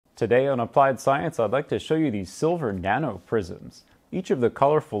Today on Applied Science, I'd like to show you these silver nanoprisms. Each of the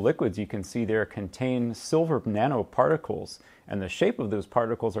colorful liquids you can see there contain silver nanoparticles, and the shape of those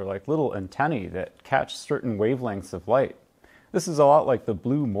particles are like little antennae that catch certain wavelengths of light. This is a lot like the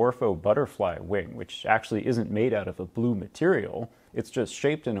blue morpho butterfly wing, which actually isn't made out of a blue material. It's just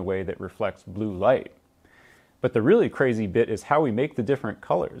shaped in a way that reflects blue light. But the really crazy bit is how we make the different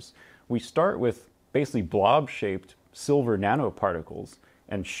colors. We start with basically blob-shaped silver nanoparticles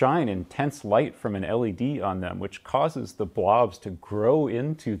and shine intense light from an LED on them, which causes the blobs to grow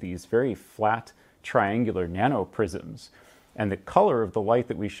into these very flat triangular nanoprisms. And the color of the light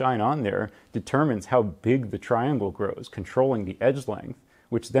that we shine on there determines how big the triangle grows, controlling the edge length,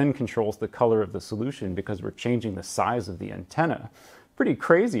 which then controls the color of the solution because we're changing the size of the antenna. Pretty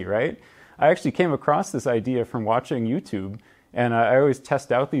crazy, right? I actually came across this idea from watching YouTube, and I always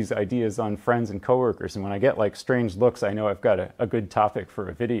test out these ideas on friends and coworkers, and when I get like strange looks, I know I've got a good topic for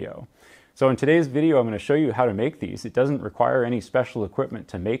a video. So in today's video, I'm going to show you how to make these. It doesn't require any special equipment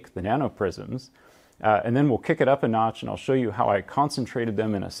to make the nanoprisms. And then we'll kick it up a notch, and I'll show you how I concentrated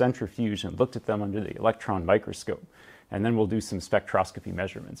them in a centrifuge and looked at them under the electron microscope. And then we'll do some spectroscopy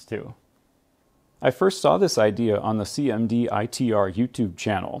measurements too. I first saw this idea on the CMD ITR YouTube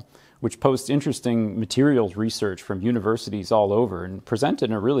channel, which posts interesting materials research from universities all over and present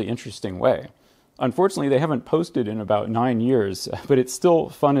it in a really interesting way. Unfortunately, they haven't posted in about 9 years, but it's still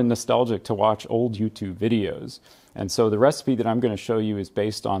fun and nostalgic to watch old YouTube videos. And so the recipe that I'm going to show you is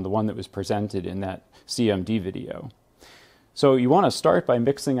based on the one that was presented in that CMD video. So you want to start by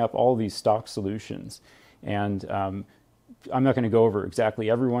mixing up all these stock solutions. And I'm not going to go over exactly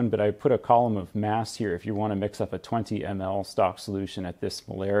everyone, but I put a column of mass here if you want to mix up a 20 ml stock solution at this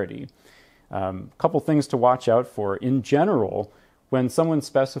molarity. A couple things to watch out for. In general, when someone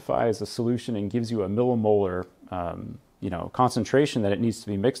specifies a solution and gives you a millimolar concentration that it needs to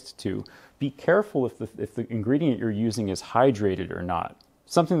be mixed to, be careful if the ingredient you're using is hydrated or not.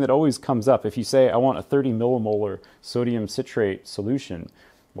 Something that always comes up, if you say, I want a 30 millimolar sodium citrate solution,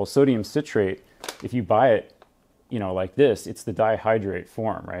 well, sodium citrate, if you buy it, like this, it's the dihydrate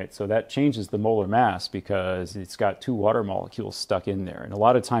form, right? So that changes the molar mass because it's got 2 water molecules stuck in there. And a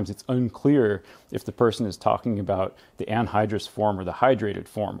lot of times it's unclear if the person is talking about the anhydrous form or the hydrated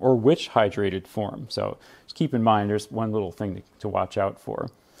form, or which hydrated form. So just keep in mind, there's one little thing to watch out for.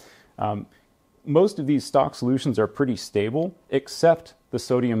 Most of these stock solutions are pretty stable, except the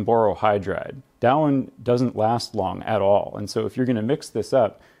sodium borohydride. That one doesn't last long at all. And so if you're going to mix this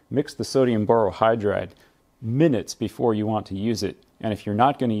up, mix the sodium borohydride minutes before you want to use it. And if you're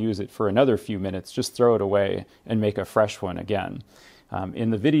not going to use it for another few minutes, just throw it away and make a fresh one again.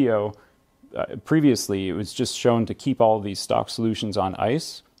 In the video previously, it was just shown to keep all of these stock solutions on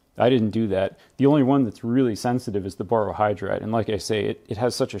ice. I didn't do that. The only one that's really sensitive is the borohydride. And like I say, it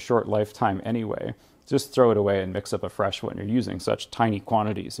has such a short lifetime anyway. Just throw it away and mix up a fresh one. You're using such tiny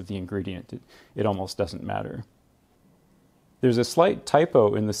quantities of the ingredient, it almost doesn't matter. There's a slight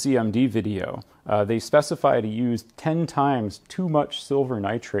typo in the CMD video. They specify to use 10 times too much silver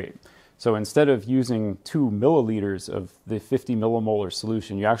nitrate. So instead of using 2 milliliters of the 50 millimolar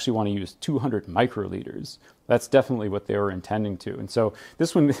solution, you actually want to use 200 microliters. That's definitely what they were intending to. And so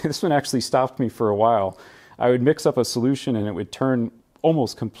this one actually stopped me for a while. I would mix up a solution and it would turn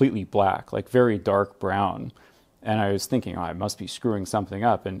almost completely black, like very dark brown. And I was thinking, oh, I must be screwing something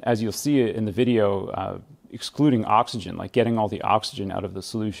up. And as you'll see in the video, excluding oxygen, like getting all the oxygen out of the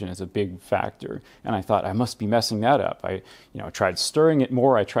solution is a big factor. And I thought, I must be messing that up. I tried stirring it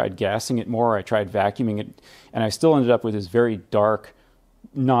more, I tried gassing it more, I tried vacuuming it, and I still ended up with this very dark,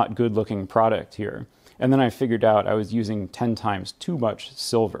 not good looking product here. And then I figured out I was using 10 times too much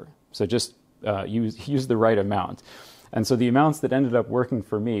silver. So just use the right amount. And so the amounts that ended up working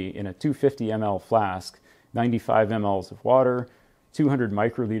for me in a 250 ml flask, 95 mLs of water, 200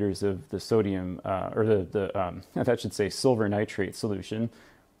 microliters of the sodium, that should say silver nitrate solution,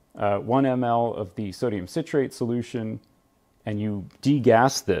 1 ml of the sodium citrate solution, and you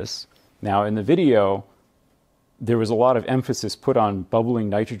degas this. Now in the video, there was a lot of emphasis put on bubbling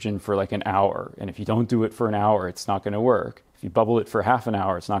nitrogen for like an hour. And if you don't do it for an hour, it's not going to work. If you bubble it for half an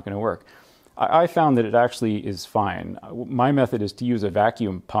hour, it's not going to work. I found that it actually is fine. My method is to use a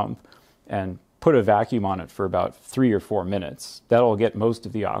vacuum pump and put a vacuum on it for about 3 or 4 minutes. That'll get most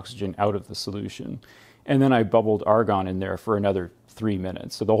of the oxygen out of the solution. And then I bubbled argon in there for another 3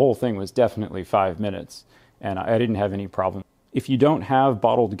 minutes. So the whole thing was definitely 5 minutes, and I didn't have any problem. If you don't have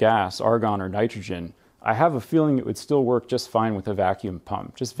bottled gas, argon or nitrogen, I have a feeling it would still work just fine with a vacuum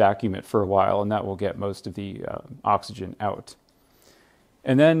pump. Just vacuum it for a while, and that will get most of the oxygen out.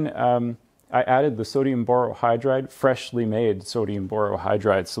 And then I added the sodium borohydride, freshly made sodium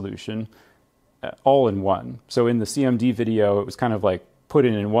borohydride solution, all in one. So in the CMD video, it was kind of like put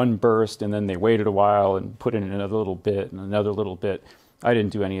in one burst, and then they waited a while and put in another little bit and another little bit. I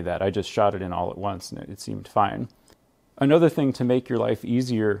didn't do any of that. I just shot it in all at once, and it seemed fine. Another thing to make your life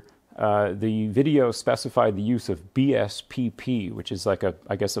easier, the video specified the use of BSPP, which is like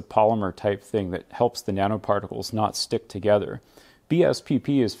I guess a polymer type thing that helps the nanoparticles not stick together.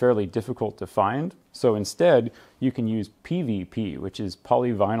 BSPP is fairly difficult to find, so instead you can use PVP, which is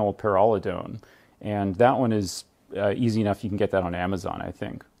polyvinyl pyrrolidone, and that one is easy enough. You can get that on Amazon, I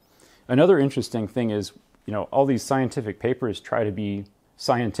think. Another interesting thing is, all these scientific papers try to be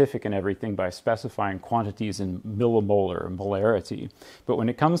scientific and everything by specifying quantities in millimolar or molarity. But when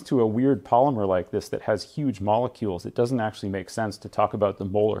it comes to a weird polymer like this that has huge molecules, it doesn't actually make sense to talk about the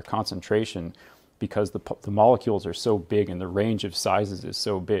molar concentration because the molecules are so big and the range of sizes is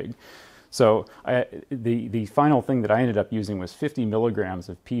so big. So the final thing that I ended up using was 50 milligrams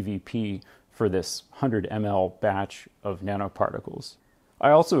of PVP for this 100 ml batch of nanoparticles. I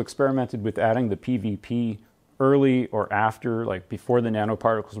also experimented with adding the PVP early or after, like before the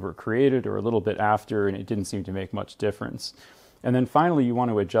nanoparticles were created or a little bit after, and it didn't seem to make much difference. And then finally, you want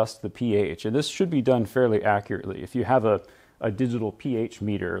to adjust the pH, and this should be done fairly accurately. If you have a digital pH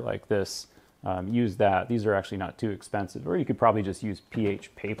meter like this, use that. These are actually not too expensive, or you could probably just use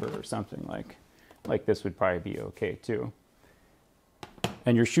pH paper or something like this would probably be okay too.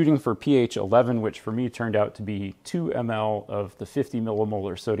 And you're shooting for pH 11, which for me turned out to be 2 ml of the 50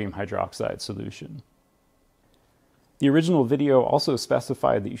 millimolar sodium hydroxide solution. The original video also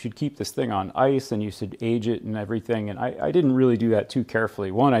specified that you should keep this thing on ice and you should age it and everything, and I didn't really do that too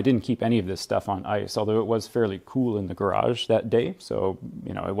carefully. One, I didn't keep any of this stuff on ice, although it was fairly cool in the garage that day, so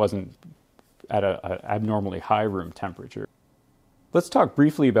it wasn't at an abnormally high room temperature. Let's talk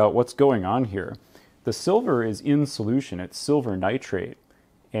briefly about what's going on here. The silver is in solution, it's silver nitrate.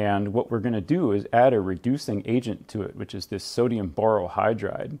 And what we're going to do is add a reducing agent to it, which is this sodium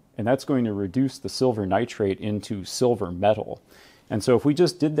borohydride. And that's going to reduce the silver nitrate into silver metal. And so if we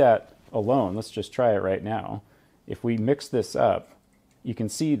just did that alone, let's just try it right now. If we mix this up, you can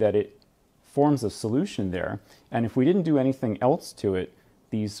see that it forms a solution there. And if we didn't do anything else to it,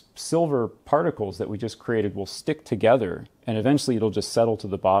 these silver particles that we just created will stick together, and eventually it'll just settle to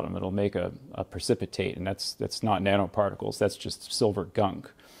the bottom. It'll make a precipitate, and that's not nanoparticles, that's just silver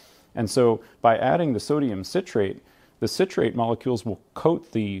gunk. And so by adding the sodium citrate, the citrate molecules will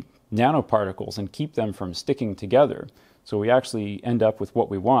coat the nanoparticles and keep them from sticking together. So we actually end up with what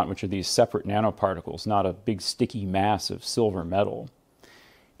we want, which are these separate nanoparticles, not a big sticky mass of silver metal.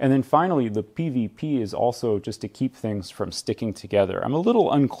 And then finally, the PVP is also just to keep things from sticking together. I'm a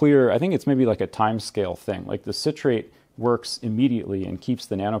little unclear. I think it's maybe like a timescale thing. Like the citrate works immediately and keeps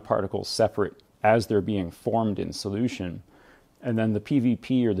the nanoparticles separate as they're being formed in solution. And then the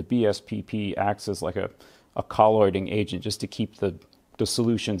PVP or the BSPP acts as like a colloiding agent just to keep the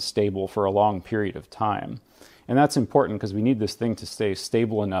solution stable for a long period of time. And that's important because we need this thing to stay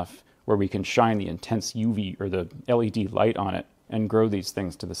stable enough where we can shine the intense UV or the LED light on it and grow these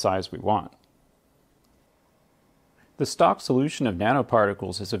things to the size we want. The stock solution of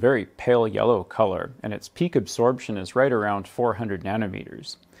nanoparticles is a very pale yellow color, and its peak absorption is right around 400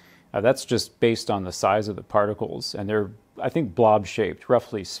 nanometers. That's just based on the size of the particles, and they're, I think, blob-shaped,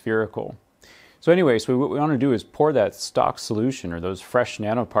 roughly spherical. So anyway, what we want to do is pour that stock solution, or those fresh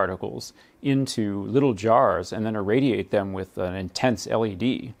nanoparticles, into little jars and then irradiate them with an intense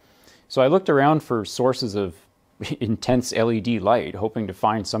LED. So I looked around for sources of intense LED light, hoping to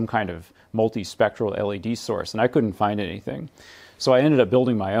find some kind of multispectral LED source, and I couldn't find anything. So I ended up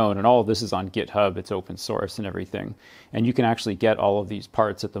building my own, and all of this is on GitHub. It's open source and everything. And you can actually get all of these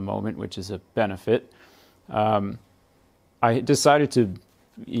parts at the moment, which is a benefit. I decided to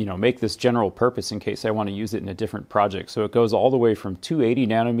make this general purpose in case I want to use it in a different project. So it goes all the way from 280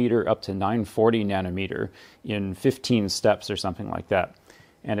 nanometer up to 940 nanometer in 15 steps or something like that.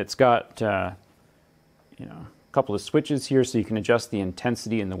 And it's got a couple of switches here so you can adjust the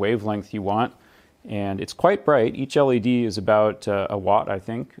intensity and the wavelength you want. And it's quite bright. Each LED is about a watt, I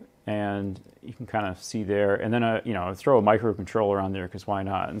think, and you can kind of see there. And then, throw a microcontroller on there because why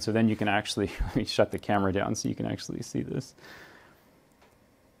not? And so then you can actually, let me shut the camera down so you can actually see this.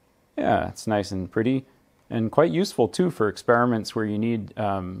 Yeah, it's nice and pretty, and quite useful too for experiments where you need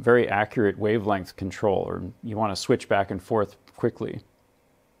very accurate wavelength control, or you want to switch back and forth quickly.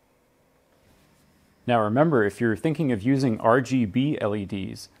 Now remember, if you're thinking of using RGB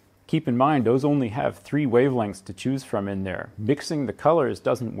LEDs, keep in mind those only have 3 wavelengths to choose from in there. Mixing the colors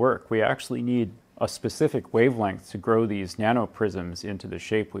doesn't work. We actually need a specific wavelength to grow these nanoprisms into the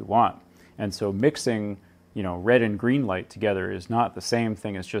shape we want. And so mixing, red and green light together is not the same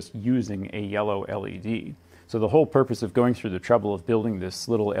thing as just using a yellow LED. So the whole purpose of going through the trouble of building this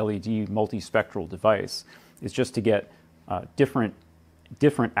little LED multispectral device is just to get different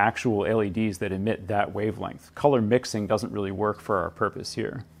actual LEDs that emit that wavelength. Color mixing doesn't really work for our purpose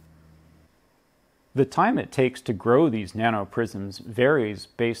here. The time it takes to grow these nanoprisms varies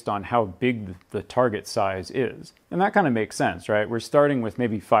based on how big the target size is. And that kind of makes sense, right? We're starting with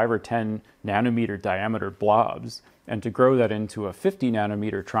maybe 5 or 10 nanometer diameter blobs, and to grow that into a 50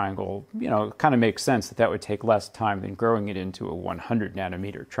 nanometer triangle, it kind of makes sense that that would take less time than growing it into a 100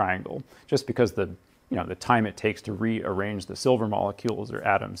 nanometer triangle, just because the time it takes to rearrange the silver molecules or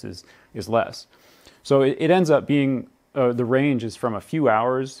atoms is less. So it ends up being, the range is from a few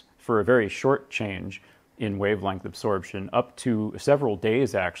hours for a very short change in wavelength absorption up to several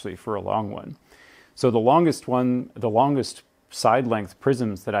days actually for a long one. So the longest side length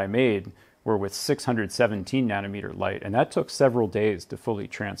prisms that I made were with 617 nanometer light, and that took several days to fully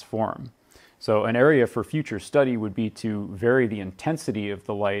transform. So an area for future study would be to vary the intensity of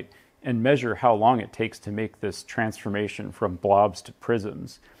the light and measure how long it takes to make this transformation from blobs to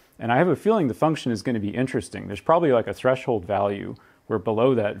prisms. And I have a feeling the function is going to be interesting. There's probably like a threshold value where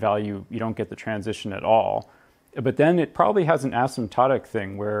below that value you don't get the transition at all. But then it probably has an asymptotic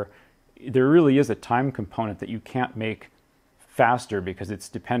thing where there really is a time component that you can't make faster because it's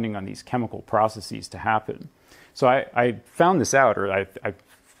depending on these chemical processes to happen. So I found this out, or I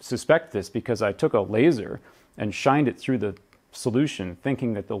suspect this, because I took a laser and shined it through the solution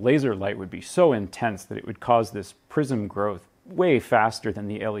thinking that the laser light would be so intense that it would cause this prism growth way faster than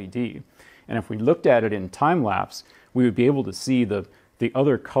the LED. And if we looked at it in time lapse, we would be able to see the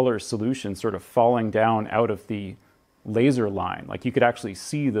other color solution sort of falling down out of the laser line. Like you could actually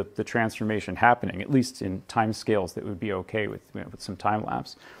see the transformation happening, at least in time scales that would be okay with some time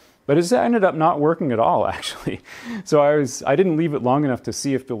lapse. But it ended up not working at all, actually. So I didn't leave it long enough to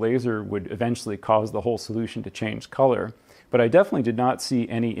see if the laser would eventually cause the whole solution to change color. But I definitely did not see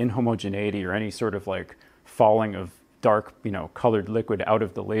any inhomogeneity or any sort of like falling of dark, colored liquid out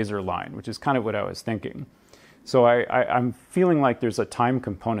of the laser line, which is kind of what I was thinking. So I'm feeling like there's a time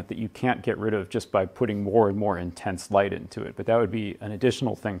component that you can't get rid of just by putting more and more intense light into it, but that would be an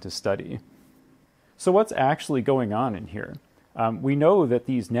additional thing to study. So what's actually going on in here? We know that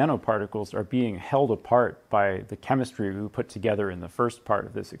these nanoparticles are being held apart by the chemistry we put together in the first part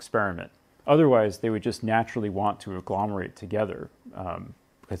of this experiment. Otherwise, they would just naturally want to agglomerate together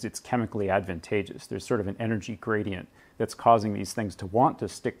because it's chemically advantageous. There's sort of an energy gradient that's causing these things to want to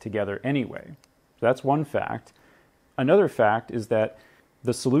stick together anyway. So that's one fact. Another fact is that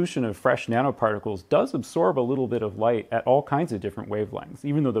the solution of fresh nanoparticles does absorb a little bit of light at all kinds of different wavelengths.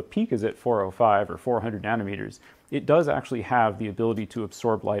 Even though the peak is at 405 or 400 nanometers, it does actually have the ability to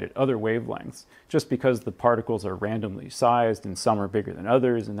absorb light at other wavelengths, just because the particles are randomly sized and some are bigger than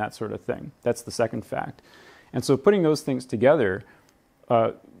others and that sort of thing. That's the second fact. And so putting those things together,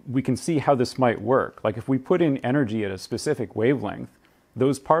 we can see how this might work. Like if we put in energy at a specific wavelength,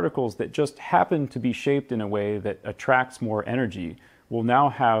 those particles that just happen to be shaped in a way that attracts more energy will now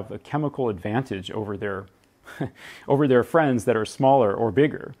have a chemical advantage over their over their friends that are smaller or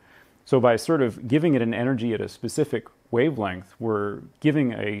bigger. So by sort of giving it an energy at a specific wavelength, we're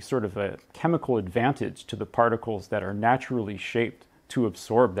giving a sort of a chemical advantage to the particles that are naturally shaped to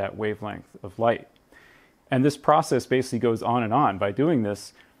absorb that wavelength of light. And this process basically goes on and on. By doing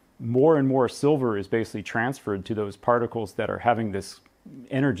this, more and more silver is basically transferred to those particles that are having this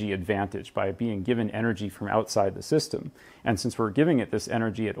energy advantage by being given energy from outside the system. And since we're giving it this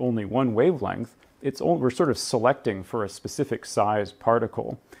energy at only one wavelength, we're sort of selecting for a specific size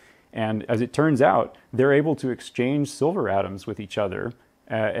particle. And as it turns out, they're able to exchange silver atoms with each other.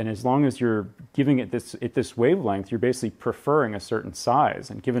 And as long as you're giving it this wavelength, you're basically preferring a certain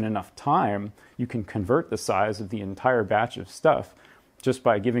size. And given enough time, you can convert the size of the entire batch of stuff just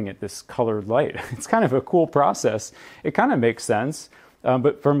by giving it this colored light. It's kind of a cool process. It kind of makes sense.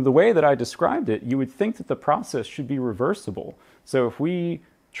 But from the way that I described it, you would think that the process should be reversible. So if we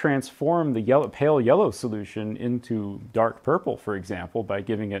transform the pale yellow solution into dark purple, for example, by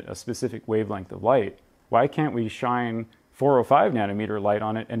giving it a specific wavelength of light, why can't we shine 405 nanometer light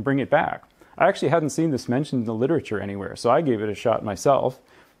on it and bring it back? I actually hadn't seen this mentioned in the literature anywhere, so I gave it a shot myself.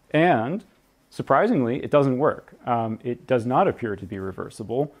 And surprisingly, it doesn't work. It does not appear to be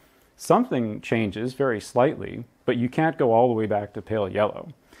reversible. Something changes very slightly, but you can't go all the way back to pale yellow.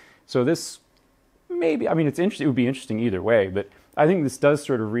 So this maybe, it's interesting, it would be interesting either way, but I think this does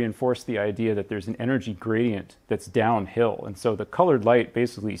sort of reinforce the idea that there's an energy gradient that's downhill. And so the colored light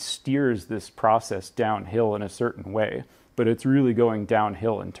basically steers this process downhill in a certain way. but it's really going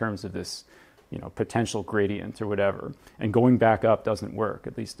downhill in terms of this, you know, potential gradient or whatever. And going back up doesn't work,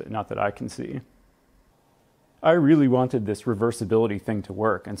 at least not that I can see. I really wanted this reversibility thing to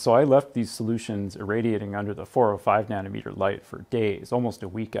work, and so I left these solutions irradiating under the 405 nanometer light for days, almost a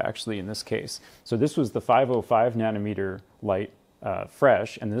week actually in this case. So this was the 505 nanometer light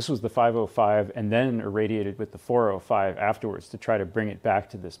fresh, and this was the 505 and then irradiated with the 405 afterwards to try to bring it back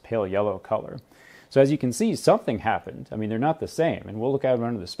to this pale yellow color. So as you can see, something happened. I mean, they're not the same, and we'll look at them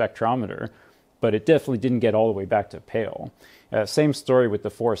under the spectrometer, but it definitely didn't get all the way back to pale. Same story with the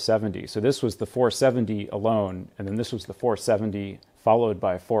 470. So this was the 470 alone, and then this was the 470 followed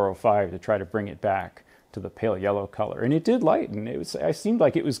by 405 to try to bring it back to the pale yellow color. And it did lighten. I seemed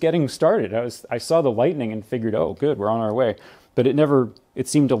like it was getting started. I saw the lightning and figured, oh, good, we're on our way. But it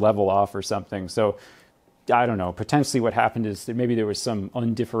seemed to level off or something. So I don't know, potentially what happened is that maybe there was some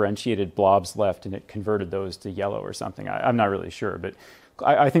undifferentiated blobs left and it converted those to yellow or something. I'm not really sure, but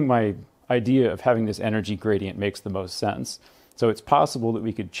I think my idea of having this energy gradient makes the most sense. So it's possible that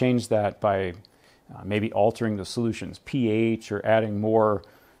we could change that by maybe altering the solution's pH or adding more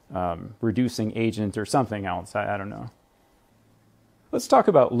reducing agent or something else. I don't know. Let's talk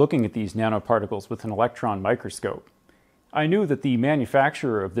about looking at these nanoparticles with an electron microscope. I knew that the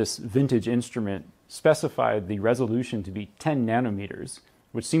manufacturer of this vintage instrument specified the resolution to be 10 nanometers,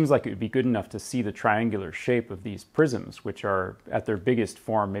 which seems like it would be good enough to see the triangular shape of these prisms, which are at their biggest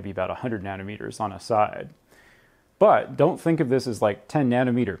form maybe about 100 nanometers on a side. But don't think of this as like 10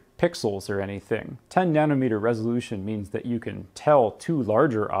 nanometer pixels or anything. 10 nanometer resolution means that you can tell two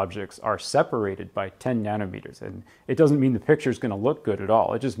larger objects are separated by 10 nanometers. And it doesn't mean the picture is going to look good at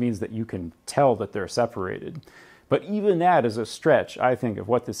all. It just means that you can tell that they're separated. But even that is a stretch, I think, of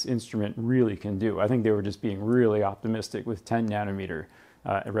what this instrument really can do. I think they were just being really optimistic with 10 nanometer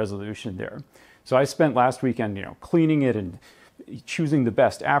resolution there. So I spent last weekend, cleaning it and choosing the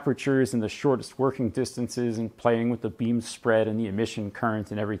best apertures and the shortest working distances and playing with the beam spread and the emission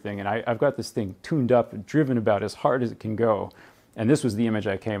current and everything. And I've got this thing tuned up and driven about as hard as it can go. And this was the image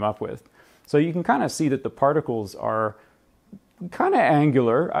I came up with. So you can kind of see that the particles are kind of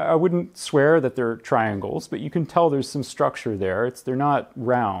angular. I wouldn't swear that they're triangles, but you can tell there's some structure there. They're not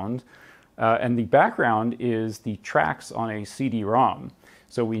round. And the background is the tracks on a CD-ROM.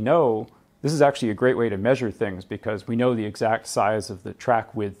 So we know this is actually a great way to measure things because we know the exact size of the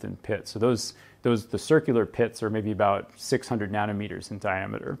track width and pit. So the circular pits are maybe about 600 nanometers in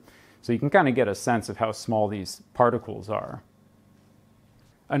diameter. So you can kind of get a sense of how small these particles are.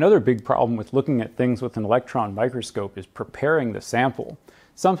 Another big problem with looking at things with an electron microscope is preparing the sample.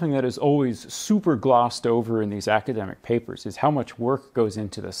 Something that is always super glossed over in these academic papers is how much work goes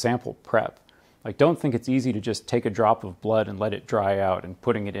into the sample prep. Like, don't think it's easy to just take a drop of blood and let it dry out and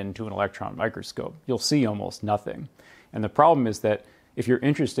putting it into an electron microscope. You'll see almost nothing. And the problem is that if you're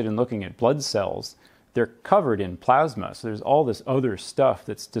interested in looking at blood cells, they're covered in plasma. So there's all this other stuff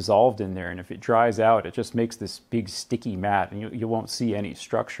that's dissolved in there. And if it dries out, it just makes this big sticky mat and you won't see any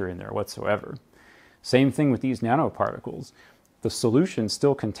structure in there whatsoever. Same thing with these nanoparticles. The solution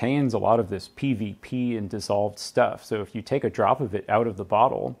still contains a lot of this PVP and dissolved stuff. So if you take a drop of it out of the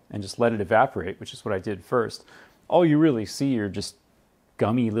bottle and just let it evaporate, which is what I did first, all you really see are just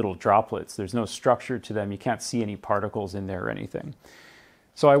gummy little droplets. There's no structure to them. You can't see any particles in there or anything.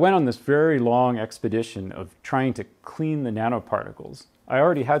 So I went on this very long expedition of trying to clean the nanoparticles. I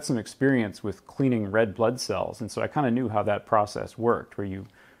already had some experience with cleaning red blood cells, and so I kind of knew how that process worked, where you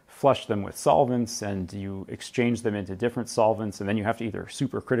flush them with solvents and you exchange them into different solvents, and then you have to either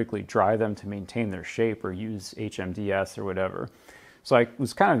supercritically dry them to maintain their shape or use HMDS or whatever. So I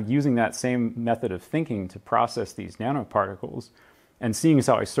was kind of using that same method of thinking to process these nanoparticles, and seeing as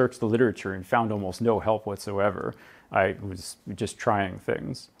how I searched the literature and found almost no help whatsoever, I was just trying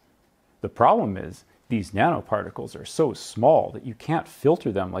things. The problem is these nanoparticles are so small that you can't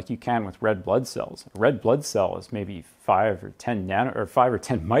filter them like you can with red blood cells. A red blood cell is maybe 5 or 10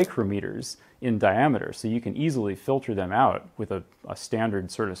 micrometers in diameter, so you can easily filter them out with a standard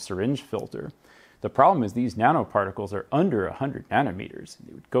sort of syringe filter. The problem is these nanoparticles are under 100 nanometers.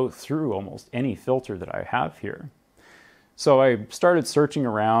 They would go through almost any filter that I have here. So I started searching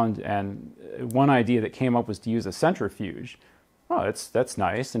around, and one idea that came up was to use a centrifuge. Oh, that's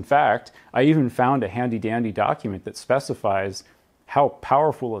nice. In fact, I even found a handy-dandy document that specifies how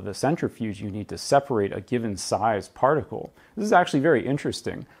powerful of a centrifuge you need to separate a given size particle. This is actually very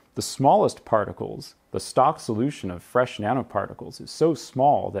interesting. The smallest particles, the stock solution of fresh nanoparticles, is so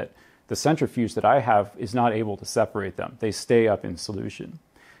small that the centrifuge that I have is not able to separate them. They stay up in solution.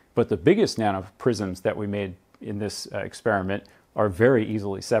 But the biggest nanoprisms that we made in this experiment are very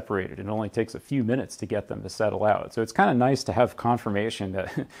easily separated. It only takes a few minutes to get them to settle out. So it's kind of nice to have confirmation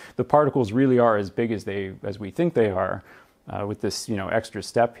that the particles really are as big as we think they are with this extra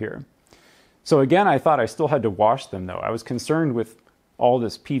step here. So again, I thought I still had to wash them though. I was concerned with all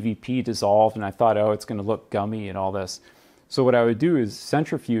this PVP dissolved, and I thought, oh, it's going to look gummy and all this. So what I would do is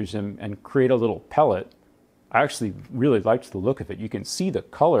centrifuge them and create a little pellet. I actually really liked the look of it. You can see the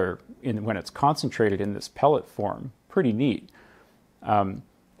color when it's concentrated in this pellet form. Pretty neat. And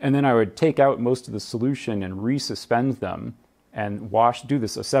then I would take out most of the solution and resuspend them and do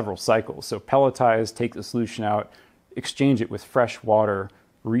this several cycles. So pelletize, take the solution out, exchange it with fresh water,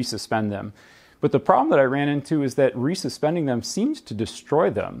 resuspend them. But the problem that I ran into is that resuspending them seemed to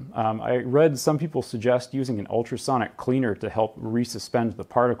destroy them. I read some people suggest using an ultrasonic cleaner to help resuspend the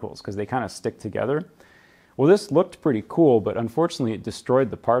particles because they kind of stick together. Well, this looked pretty cool, but unfortunately it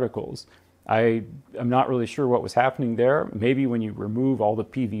destroyed the particles. I am not really sure what was happening there. Maybe when you remove all the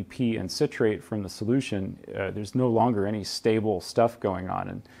PVP and citrate from the solution, there's no longer any stable stuff going on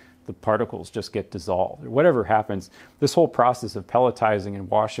and the particles just get dissolved. Whatever happens, this whole process of pelletizing and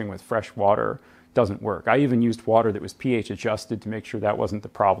washing with fresh water doesn't work. I even used water that was pH adjusted to make sure that wasn't the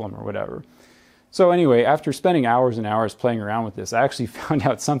problem or whatever. So anyway, after spending hours and hours playing around with this, I actually found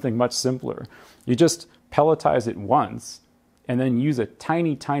out something much simpler. You just pelletize it once, and then use a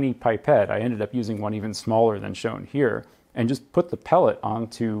tiny, tiny pipette. I ended up using one even smaller than shown here, and just put the pellet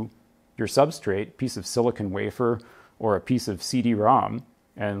onto your substrate, piece of silicon wafer or a piece of CD-ROM,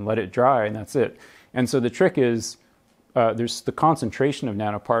 and let it dry, and that's it. And so the trick is, the concentration of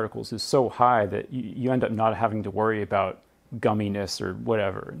nanoparticles is so high that you end up not having to worry about gumminess or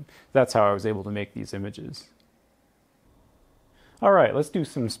whatever. That's how I was able to make these images. All right, let's do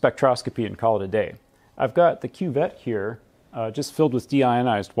some spectroscopy and call it a day. I've got the cuvette here just filled with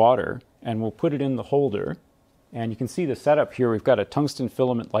deionized water, and we'll put it in the holder. And you can see the setup here. We've got a tungsten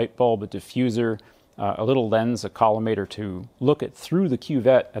filament light bulb, a diffuser, a little lens, a collimator to look through the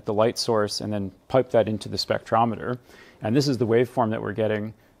cuvette at the light source and then pipe that into the spectrometer. And this is the waveform that we're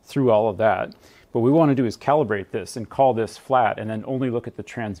getting through all of that. What we want to do is calibrate this and call this flat and then only look at the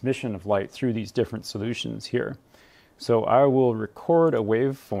transmission of light through these different solutions here. So I will record a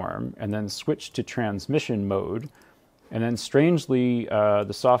waveform and then switch to transmission mode. And then strangely,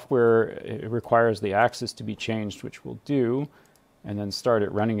 the software requires the axis to be changed, which we'll do, and then start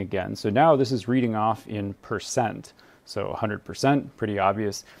it running again. So now this is reading off in percent. So 100%, pretty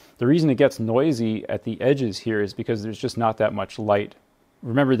obvious. The reason it gets noisy at the edges here is because there's just not that much light.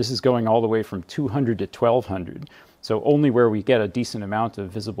 Remember, this is going all the way from 200 to 1200. So only where we get a decent amount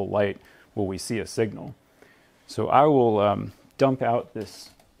of visible light will we see a signal. So I will dump out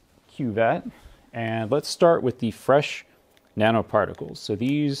this cuvette. And let's start with the fresh nanoparticles. So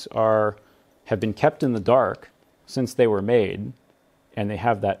these have been kept in the dark since they were made, and they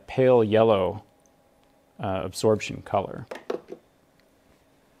have that pale yellow absorption color.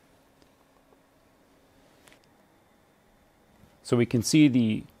 So we can see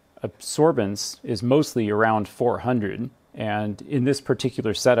the absorbance is mostly around 400, and in this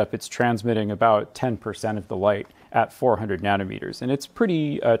particular setup it's transmitting about 10% of the light at 400 nanometers. And it's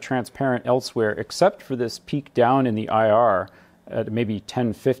pretty transparent elsewhere, except for this peak down in the IR at maybe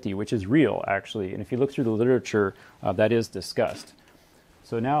 1050, which is real, actually. And if you look through the literature, that is discussed.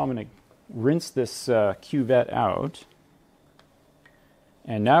 So now I'm going to rinse this cuvette out.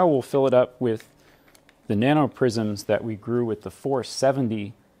 And now we'll fill it up with the nanoprisms that we grew with the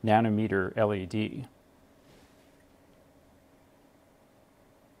 470 nanometer LED.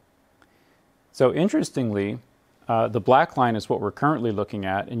 So interestingly, the black line is what we're currently looking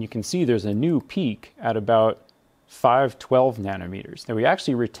at, and you can see there's a new peak at about 512 nanometers. Now we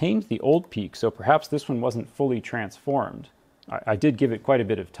actually retained the old peak, so perhaps this one wasn't fully transformed. I did give it quite a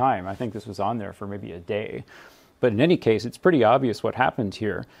bit of time. I think this was on there for maybe a day. But in any case, it's pretty obvious what happened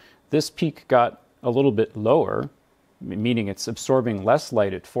here. This peak got a little bit lower, meaning it's absorbing less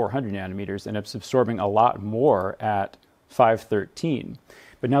light at 400 nanometers, and it's absorbing a lot more at 513.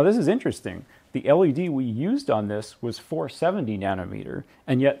 But now this is interesting. The LED we used on this was 470 nanometer,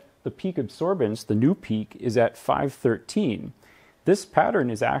 and yet the peak absorbance, the new peak, is at 513. This pattern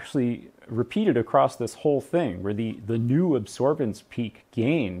is actually repeated across this whole thing, where the new absorbance peak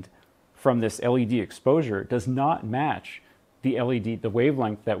gained from this LED exposure does not match the LED, the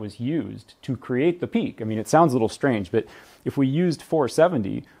wavelength that was used to create the peak. I mean, it sounds a little strange, but if we used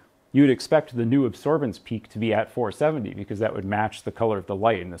 470, you would expect the new absorbance peak to be at 470 because that would match the color of the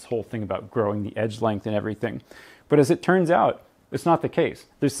light and this whole thing about growing the edge length and everything. But as it turns out, it's not the case.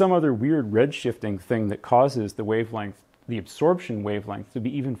 There's some other weird redshifting thing that causes the wavelength, the absorption wavelength, to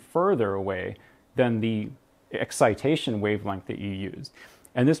be even further away than the excitation wavelength that you used.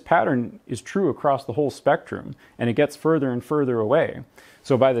 And this pattern is true across the whole spectrum, and it gets further and further away.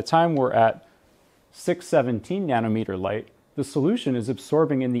 So by the time we're at 617 nanometer light, the solution is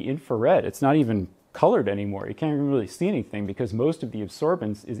absorbing in the infrared. It's not even colored anymore. You can't even really see anything because most of the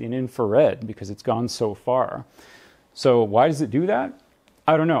absorbance is in infrared because it's gone so far. So why does it do that?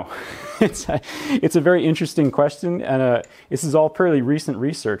 I don't know. It's a very interesting question, and this is all fairly recent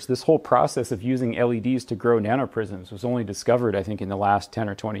research. This whole process of using LEDs to grow nanoprisms was only discovered, I think, in the last 10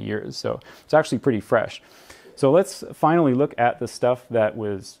 or 20 years. So it's actually pretty fresh. So let's finally look at the stuff that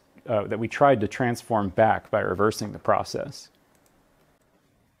was that we tried to transform back by reversing the process.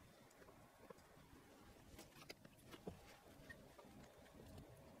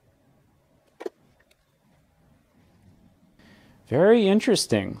 Very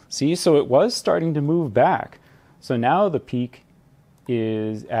interesting. See, so it was starting to move back. So now the peak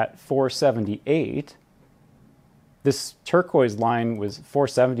is at 478. This turquoise line was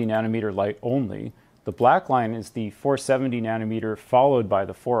 470 nanometer light only. The black line is the 470 nanometer followed by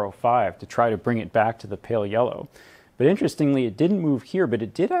the 405 to try to bring it back to the pale yellow. But interestingly, it didn't move here, but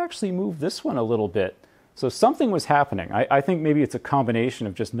it did actually move this one a little bit. So something was happening. I think maybe it's a combination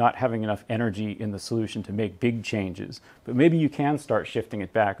of just not having enough energy in the solution to make big changes, but maybe you can start shifting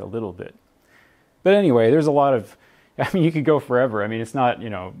it back a little bit. But anyway, there's a lot of, I mean, you could go forever. I mean, it's not,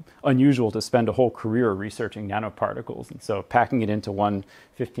 unusual to spend a whole career researching nanoparticles. And so packing it into one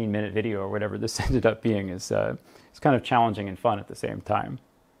 15-minute video or whatever this ended up being is it's kind of challenging and fun at the same time.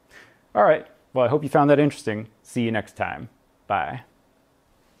 All right. Well, I hope you found that interesting. See you next time. Bye.